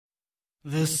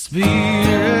The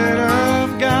Spirit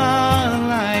of God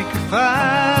like a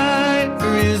fire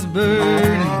is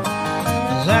burning.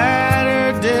 The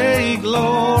latter day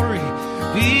glory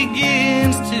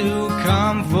begins to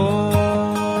come forth.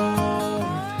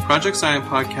 Project Zion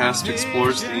Podcast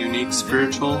explores the unique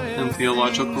spiritual and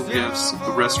theological gifts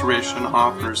the Restoration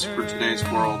offers for today's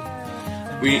world.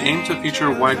 We aim to feature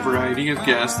a wide variety of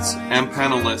guests and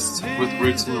panelists with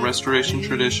roots in the Restoration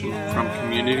tradition from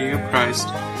Community of Christ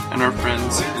and our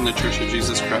friends in the Church of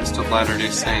Jesus Christ of Latter-day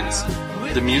Saints.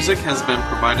 The music has been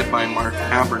provided by Mark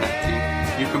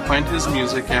Abernathy. You can find his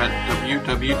music at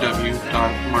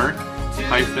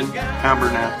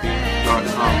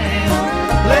www.mark-abernathy.com.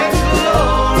 Let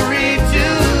glory to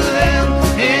them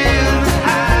in the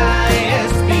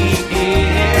highest be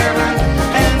given,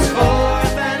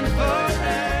 henceforth and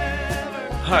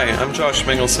forever. Hi, I'm Josh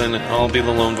Mingleson, and I'll be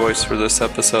the lone voice for this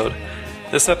episode.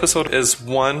 This episode is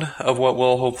one of what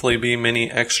will hopefully be many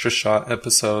extra shot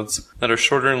episodes that are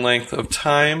shorter in length of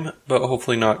time, but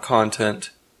hopefully not content.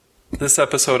 This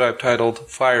episode I've titled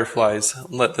Fireflies,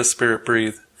 Let the Spirit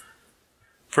Breathe.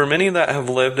 For many that have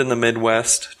lived in the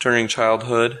Midwest during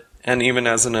childhood, and even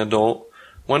as an adult,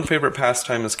 one favorite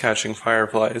pastime is catching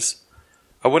fireflies.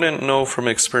 I wouldn't know from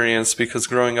experience because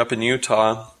growing up in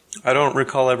Utah, I don't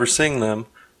recall ever seeing them.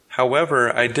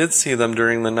 However, I did see them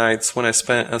during the nights when I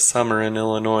spent a summer in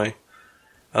Illinois.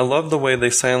 I loved the way they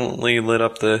silently lit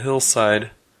up the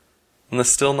hillside. In the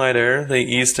still night air, they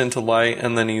eased into light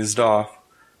and then eased off.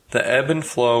 The ebb and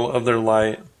flow of their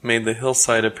light made the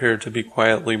hillside appear to be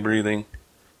quietly breathing.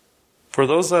 For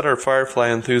those that are firefly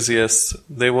enthusiasts,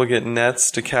 they will get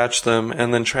nets to catch them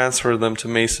and then transfer them to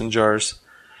mason jars.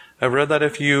 I've read that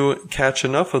if you catch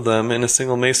enough of them in a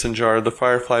single mason jar, the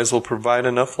fireflies will provide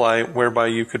enough light whereby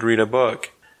you could read a book.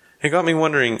 It got me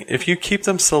wondering, if you keep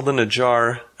them sealed in a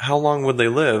jar, how long would they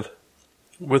live?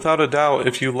 Without a doubt,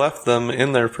 if you left them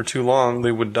in there for too long,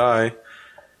 they would die.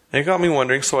 It got me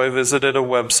wondering, so I visited a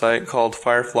website called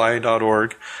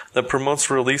firefly.org that promotes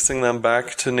releasing them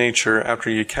back to nature after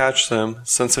you catch them,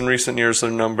 since in recent years their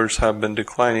numbers have been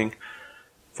declining.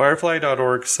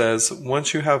 Firefly.org says,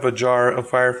 once you have a jar of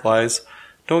fireflies,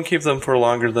 don't keep them for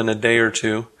longer than a day or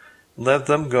two. Let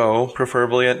them go,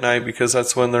 preferably at night because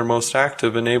that's when they're most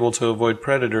active and able to avoid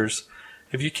predators.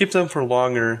 If you keep them for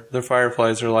longer, the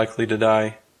fireflies are likely to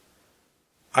die.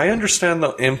 I understand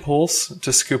the impulse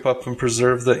to scoop up and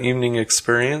preserve the evening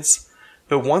experience,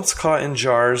 but once caught in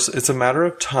jars, it's a matter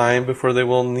of time before they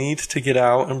will need to get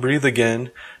out and breathe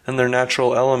again in their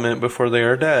natural element before they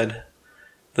are dead.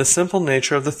 The simple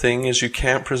nature of the thing is you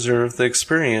can't preserve the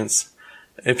experience.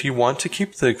 If you want to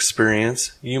keep the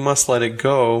experience, you must let it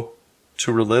go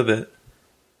to relive it.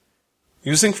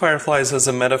 Using fireflies as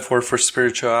a metaphor for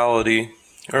spirituality,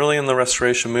 early in the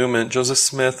Restoration movement, Joseph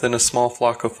Smith and a small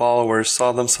flock of followers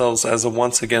saw themselves as a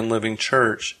once again living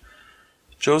church.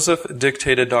 Joseph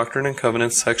dictated Doctrine and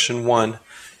Covenants, section 1.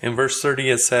 In verse 30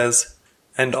 it says,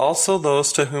 "And also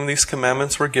those to whom these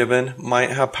commandments were given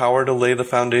might have power to lay the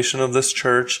foundation of this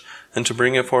church and to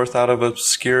bring it forth out of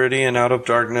obscurity and out of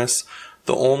darkness,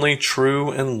 the only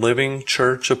true and living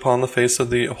church upon the face of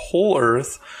the whole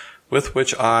earth, with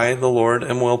which I, the Lord,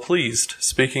 am well pleased,"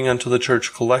 speaking unto the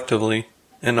church collectively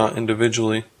and not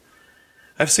individually.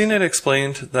 I've seen it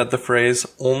explained that the phrase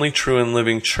only true and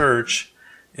living church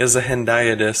is a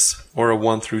hendiadys, or a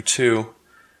 1 through 2.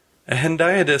 A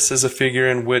hendiadys is a figure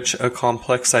in which a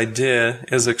complex idea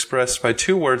is expressed by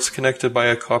two words connected by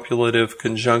a copulative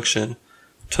conjunction,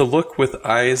 to look with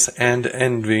eyes and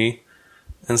envy,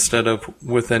 instead of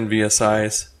with envious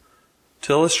eyes.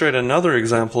 To illustrate another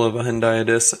example of a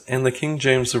hendiadys, in the King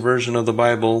James Version of the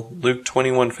Bible, Luke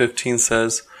 21:15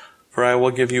 says, "For I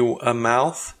will give you a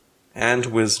mouth and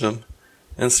wisdom,"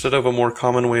 instead of a more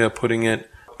common way of putting it,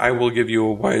 "I will give you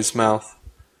a wise mouth."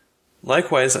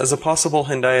 Likewise, as a possible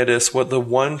hendiadys, what the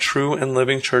one true and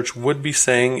living church would be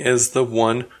saying is the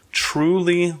one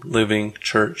truly living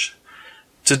church.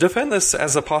 To defend this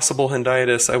as a possible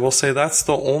hendiadys, I will say that's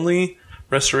the only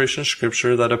Restoration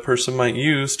scripture that a person might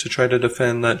use to try to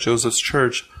defend that Joseph's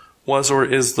church was or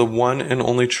is the one and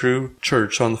only true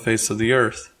church on the face of the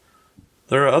earth.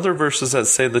 There are other verses that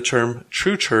say the term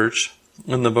true church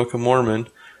in the Book of Mormon,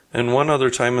 and one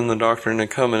other time in the Doctrine and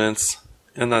Covenants,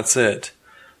 and that's it.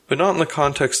 But not in the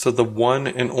context of the one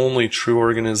and only true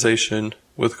organization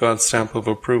with God's stamp of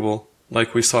approval,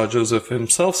 like we saw Joseph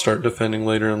himself start defending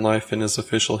later in life in his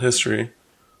official history.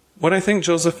 What I think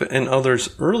Joseph and others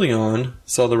early on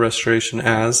saw the Restoration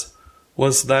as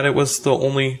was that it was the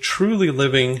only truly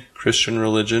living Christian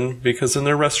religion, because in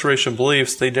their Restoration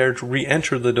beliefs they dared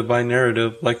re-enter the divine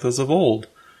narrative like those of old.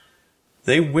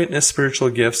 They witnessed spiritual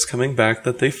gifts coming back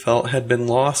that they felt had been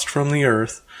lost from the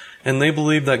earth, and they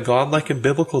believed that God, like in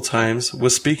biblical times,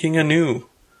 was speaking anew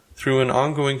through an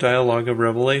ongoing dialogue of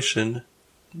revelation.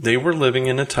 They were living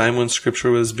in a time when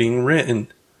Scripture was being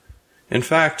written. In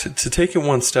fact, to take it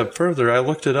one step further, I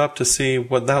looked it up to see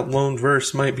what that lone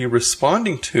verse might be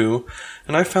responding to,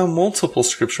 and I found multiple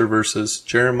Scripture verses: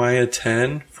 Jeremiah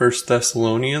 10, 1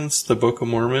 Thessalonians, the Book of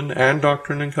Mormon, and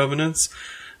Doctrine and Covenants,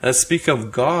 that speak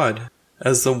of God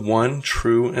as the one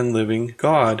true and living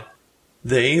God.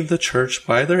 They, the church,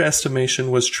 by their estimation,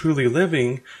 was truly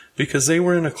living because they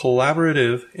were in a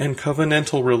collaborative and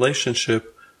covenantal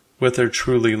relationship with their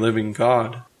truly living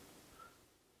God.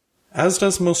 As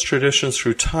does most traditions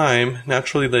through time,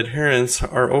 naturally the adherents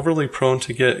are overly prone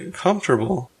to get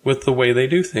comfortable with the way they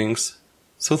do things.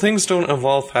 So things don't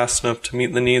evolve fast enough to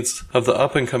meet the needs of the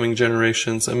up-and-coming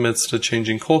generations amidst a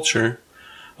changing culture.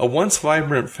 A once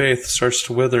vibrant faith starts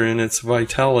to wither in its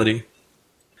vitality.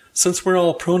 Since we're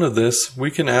all prone to this, we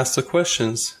can ask the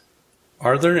questions: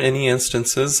 are there any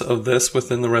instances of this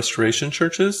within the Restoration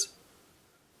churches?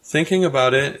 Thinking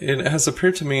about it, it has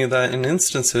appeared to me that in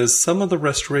instances, some of the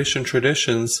Restoration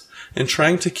traditions, in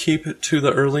trying to keep to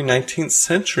the early 19th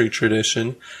century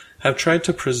tradition, have tried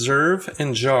to preserve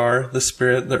and jar the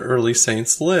spirit the early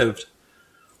saints lived.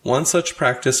 One such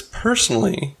practice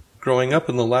personally, growing up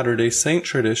in the Latter-day Saint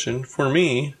tradition, for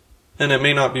me, and it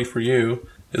may not be for you,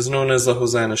 is known as the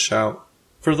Hosanna Shout.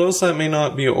 For those that may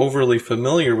not be overly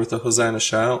familiar with the Hosanna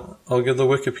Shout, I'll give the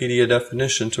Wikipedia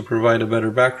definition to provide a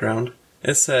better background.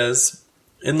 It says,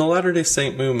 in the Latter-day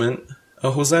Saint movement,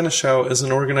 a Hosanna Shout is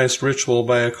an organized ritual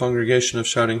by a congregation of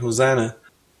shouting Hosanna.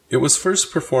 It was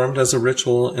first performed as a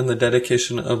ritual in the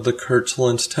dedication of the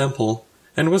Kirtland Temple,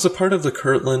 and was a part of the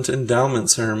Kirtland Endowment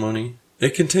Ceremony.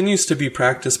 It continues to be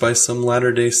practiced by some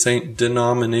Latter-day Saint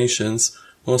denominations,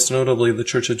 most notably the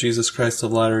Church of Jesus Christ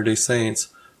of Latter-day Saints,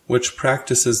 which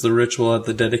practices the ritual at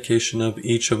the dedication of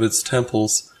each of its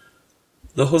temples.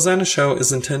 The Hosanna Shout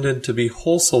is intended to be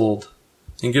whole-souled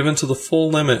and given to the full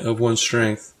limit of one's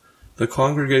strength. The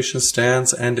congregation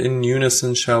stands and in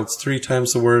unison shouts 3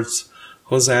 times the words,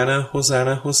 Hosanna,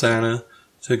 Hosanna, Hosanna,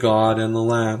 to God and the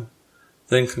Lamb,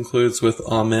 then concludes with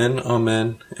Amen,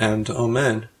 Amen, and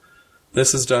Amen.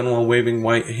 This is done while waving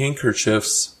white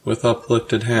handkerchiefs with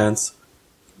uplifted hands.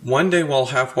 One day while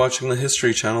half watching the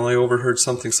History Channel, I overheard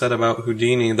something said about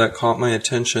Houdini that caught my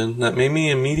attention that made me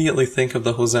immediately think of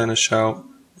the Hosanna Shout,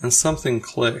 and something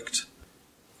clicked.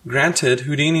 Granted,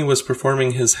 Houdini was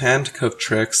performing his handcuff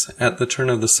tricks at the turn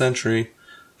of the century,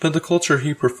 but the culture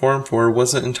he performed for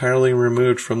wasn't entirely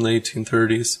removed from the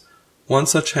 1830s. One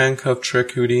such handcuff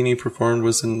trick Houdini performed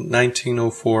was in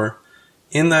 1904.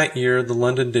 In that year, the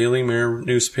London Daily Mirror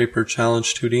newspaper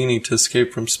challenged Houdini to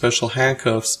escape from special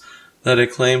handcuffs that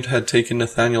it claimed had taken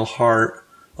Nathaniel Hart,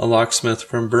 a locksmith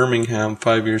from Birmingham,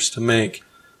 5 years to make.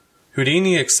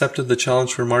 Houdini accepted the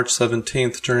challenge for March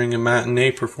 17th during a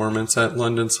matinee performance at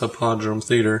London's Hippodrome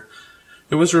Theatre.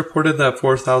 It was reported that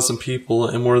 4,000 people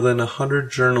and more than 100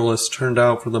 journalists turned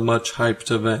out for the much-hyped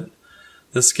event.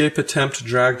 The escape attempt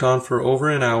dragged on for over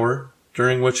an hour,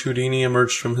 during which Houdini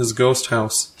emerged from his ghost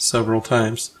house several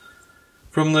times.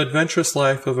 From the adventurous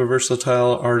life of a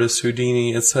versatile artist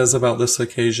Houdini, it says about this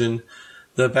occasion,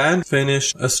 the band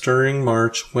finished a stirring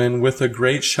march when, with a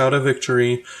great shout of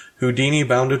victory, Houdini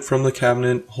bounded from the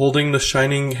cabinet, holding the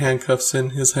shining handcuffs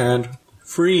in his hand.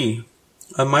 Free!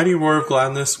 A mighty roar of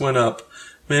gladness went up.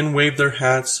 Men waved their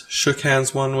hats, shook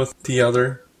hands one with the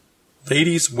other.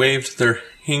 Ladies waved their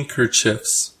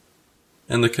handkerchiefs.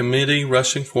 And the committee,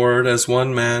 rushing forward as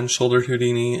one man, shouldered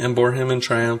Houdini and bore him in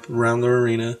triumph around the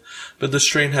arena. But the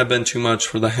strain had been too much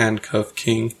for the handcuffed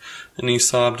king, and he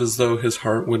sobbed as though his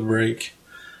heart would break.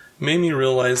 It made me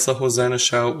realize the Hosanna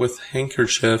Shout with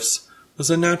handkerchiefs was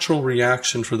a natural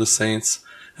reaction for the saints,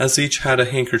 as each had a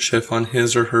handkerchief on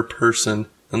his or her person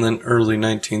in the early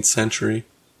 19th century,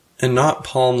 and not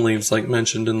palm leaves like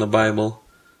mentioned in the Bible.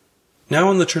 Now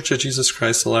in the Church of Jesus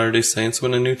Christ of Latter-day Saints,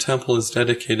 when a new temple is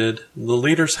dedicated, the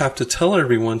leaders have to tell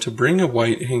everyone to bring a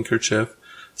white handkerchief,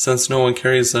 since no one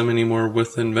carries them anymore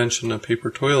with the invention of paper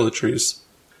toiletries.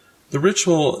 The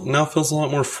ritual now feels a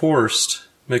lot more forced,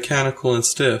 mechanical, and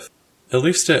stiff. At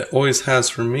least it always has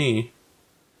for me.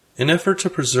 In effort to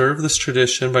preserve this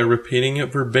tradition by repeating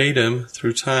it verbatim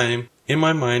through time, in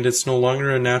my mind it's no longer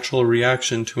a natural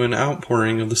reaction to an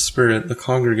outpouring of the Spirit the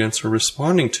congregants are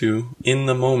responding to in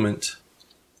the moment.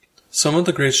 Some of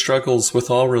the great struggles with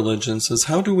all religions is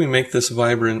how do we make this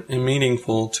vibrant and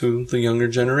meaningful to the younger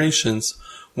generations?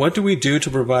 What do we do to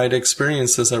provide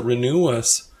experiences that renew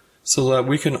us so that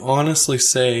we can honestly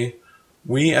say,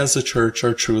 we as a church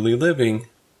are truly living?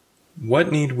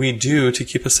 What need we do to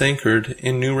keep us anchored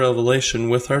in new revelation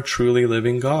with our truly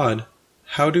living God?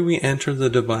 How do we enter the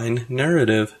divine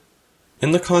narrative?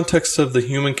 In the context of the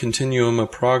human continuum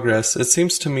of progress, it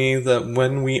seems to me that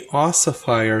when we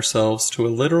ossify ourselves to a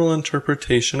literal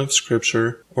interpretation of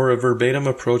Scripture or a verbatim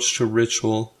approach to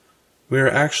ritual, we are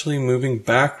actually moving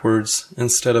backwards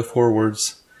instead of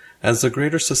forwards, as the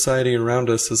greater society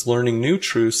around us is learning new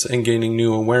truths and gaining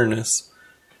new awareness.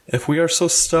 If we are so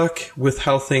stuck with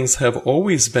how things have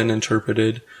always been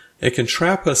interpreted, it can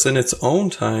trap us in its own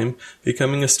time,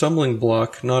 becoming a stumbling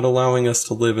block, not allowing us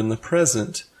to live in the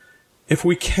present. If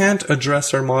we can't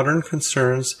address our modern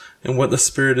concerns and what the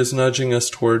Spirit is nudging us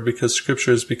toward because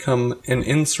Scripture has become an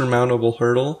insurmountable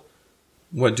hurdle,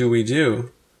 what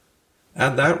do?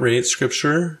 At that rate,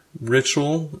 Scripture,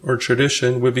 ritual, or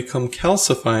tradition would become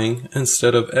calcifying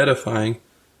instead of edifying.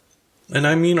 And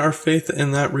I mean our faith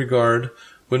in that regard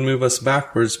would move us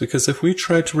backwards, because if we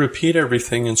tried to repeat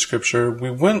everything in Scripture, we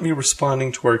wouldn't be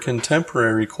responding to our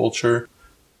contemporary culture,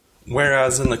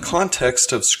 whereas in the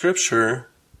context of Scripture,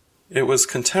 it was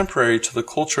contemporary to the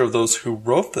culture of those who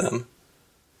wrote them.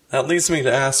 That leads me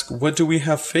to ask, what do we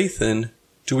have faith in?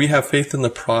 Do we have faith in the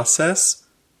process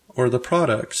or the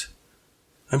product?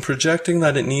 I'm projecting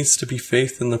that it needs to be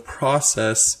faith in the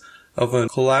process of a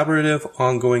collaborative,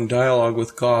 ongoing dialogue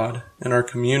with God and our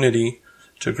community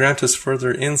to grant us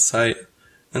further insight,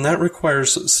 and that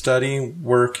requires study,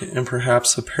 work, and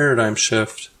perhaps a paradigm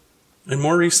shift. In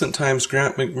more recent times,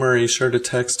 Grant McMurray shared a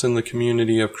text in the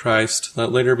Community of Christ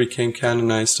that later became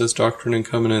canonized as Doctrine and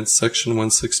Covenants, section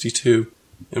 162.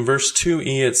 In verse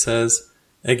 2e it says,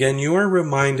 "Again you are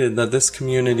reminded that this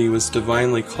community was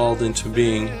divinely called into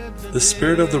being. The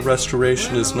spirit of the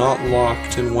restoration is not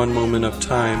locked in one moment of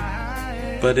time,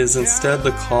 but is instead the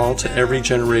call to every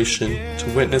generation to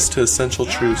witness to essential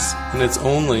truths in its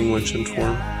own language and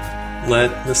form.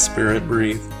 Let the Spirit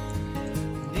breathe."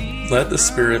 Let the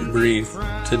Spirit breathe.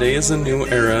 Today is a new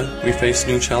era. We face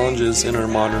new challenges in our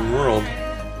modern world.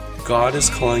 God is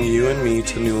calling you and me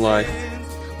to new life.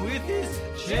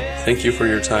 Thank you for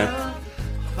your time.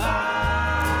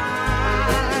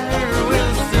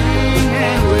 We'll sing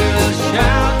and we'll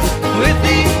shout with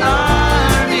the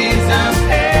armies of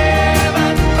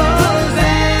heaven.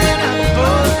 Hosanna,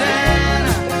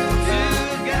 Hosanna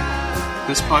to God.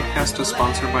 This podcast is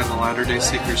sponsored by the Latter-day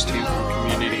Seekers team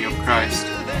from Community of Christ.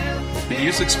 The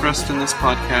views expressed in this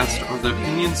podcast are the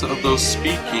opinions of those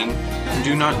speaking and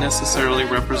do not necessarily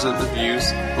represent the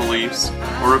views, beliefs,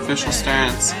 or official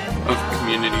stance of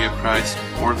Community of Christ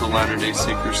or the Latter-day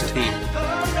Seekers team.